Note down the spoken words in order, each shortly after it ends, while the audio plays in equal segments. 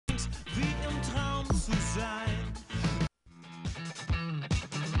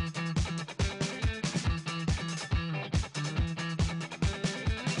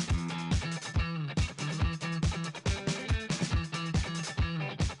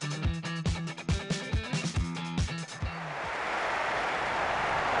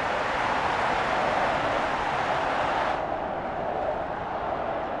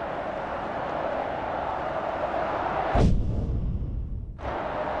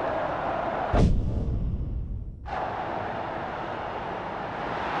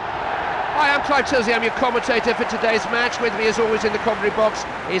Hi, I'm Clive Tilsley, I'm your commentator for today's match. With me as always in the commentary box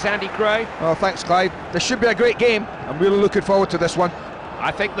is Andy Gray. Oh, thanks Clive. This should be a great game. I'm really looking forward to this one.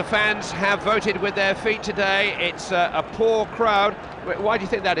 I think the fans have voted with their feet today. It's a poor crowd. Why do you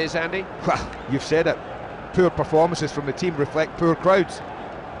think that is, Andy? Well, you've said it. Poor performances from the team reflect poor crowds.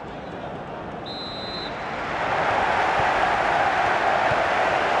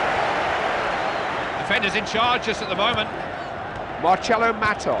 Defenders in charge just at the moment. Marcelo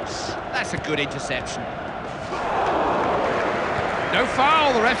Matos. That's a good interception. No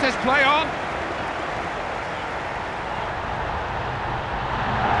foul, the ref says play on.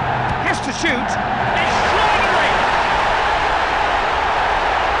 Has to shoot. Extraordinary!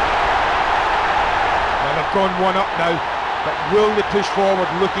 Well, they've gone one up now, but will they push forward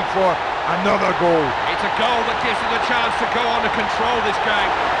looking for another goal? It's a goal that gives them the chance to go on and control this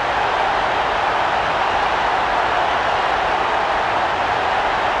game.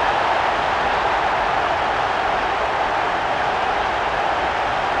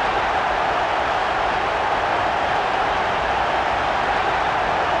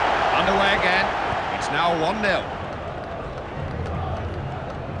 Underway again, it's now 1-0.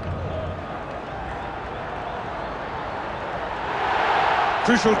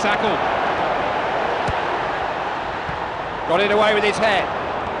 Crucial tackle. Got it away with his head.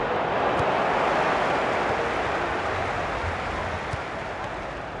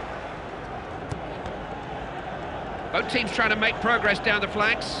 Both teams trying to make progress down the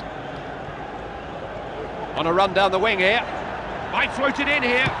flanks. On a run down the wing here. Might float it in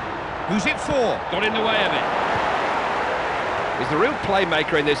here. Who's it for? Got in the way of it. He's the real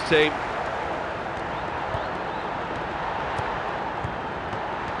playmaker in this team.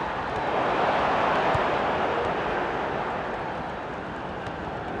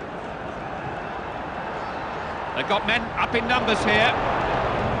 They've got men up in numbers here.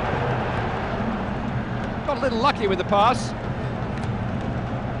 Got a little lucky with the pass.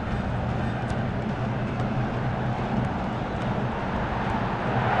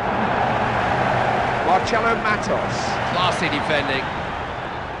 Marcelo Matos. Classy defending.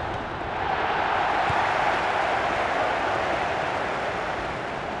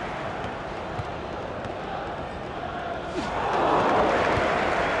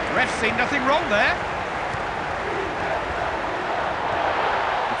 Ref's seen nothing wrong there.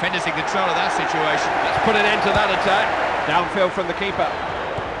 Defenders in control of that situation. Let's put an end to that attack. Downfield from the keeper.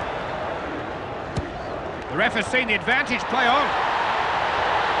 The ref has seen the advantage, play on.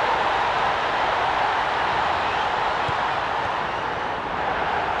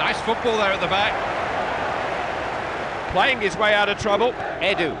 Nice football there at the back. Playing his way out of trouble.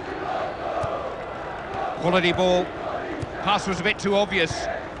 Edu. Quality ball. Pass was a bit too obvious.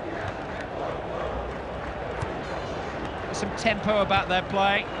 There's some tempo about their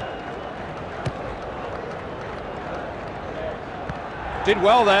play. Did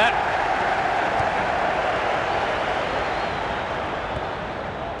well there.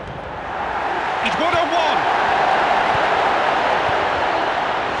 He's 1-on-1.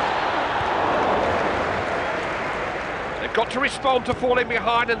 They've got to respond to falling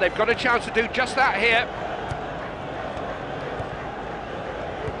behind, and they've got a chance to do just that here.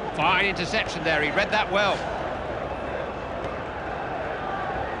 Fine interception there, he read that well.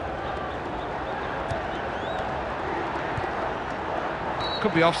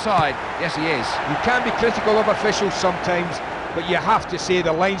 Could be offside. Yes, he is. You can be critical of officials sometimes, but you have to say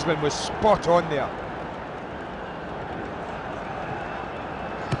the linesman was spot on there.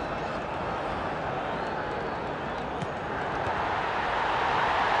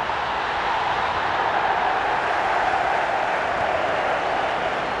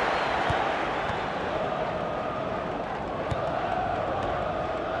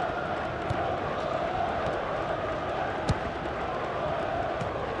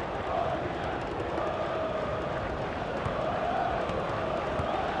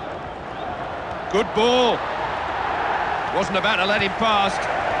 Good ball. Wasn't about to let him past.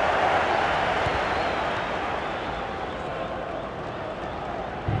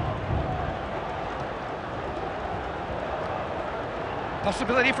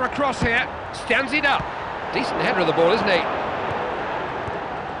 Possibility for a cross here. Stands it up. Decent header of the ball, isn't he?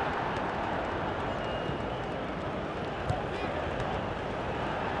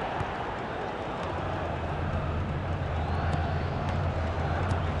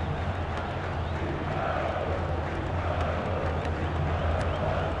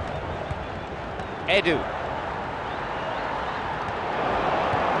 Edu.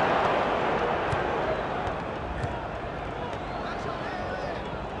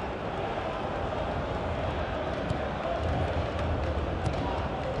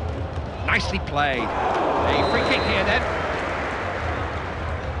 Nicely played. A free kick here then.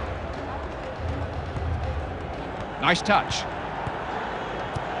 Nice touch.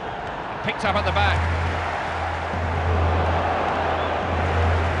 Picked up at the back.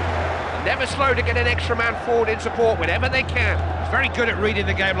 Never slow to get an extra man forward in support whenever they can. He's very good at reading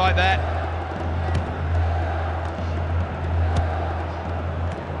the game like that.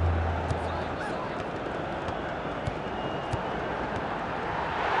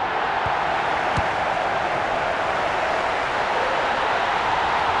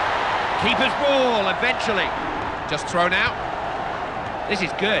 Keeper's ball, eventually. Just thrown out. This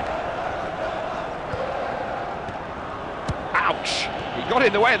is good. Ouch! He got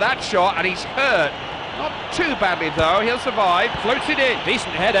in the way of that shot and he's hurt. Not too badly though, he'll survive. Floats it in.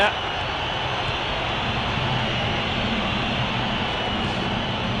 Decent header.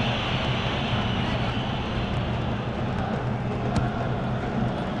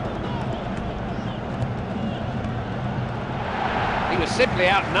 He was simply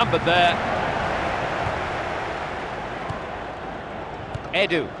outnumbered there.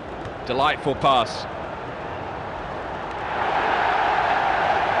 Edu. Delightful pass.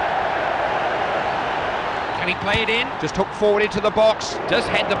 Can he play it in? Just hook forward into the box. Does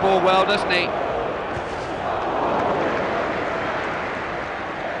head the ball well, doesn't he?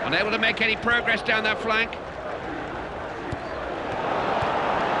 Unable to make any progress down that flank.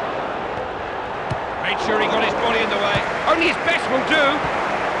 Made sure he got his body in the way. Only his best will do.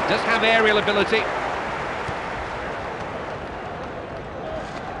 Does have aerial ability.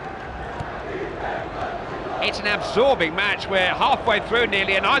 It's an absorbing match. We're halfway through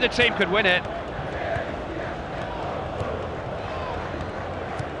nearly and either team could win it.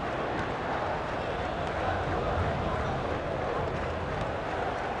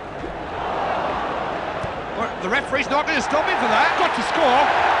 The referee's not going to stop him for that. Got to score.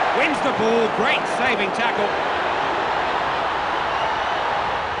 Wins the ball. Great saving tackle.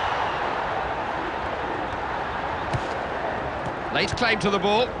 Lays claim to the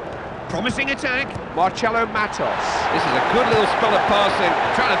ball. Promising attack. Marcelo Matos. This is a good little spell of passing.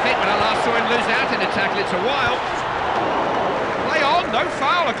 I'm trying to think when I last saw him lose out in a tackle. It's a while. Play on. No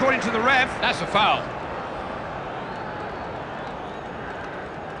foul according to the ref. That's a foul.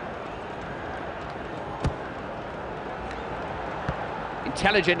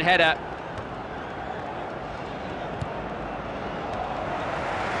 Intelligent header.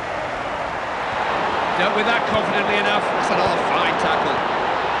 Dealt with that confidently enough. That's another fine tackle.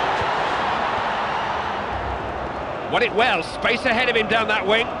 Won it well. Space ahead of him down that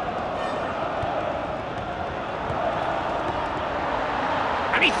wing.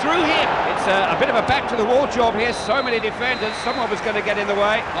 And he threw him. It's a bit of a back-to-the-wall job here. So many defenders. Someone was going to get in the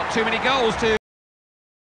way. Not too many goals to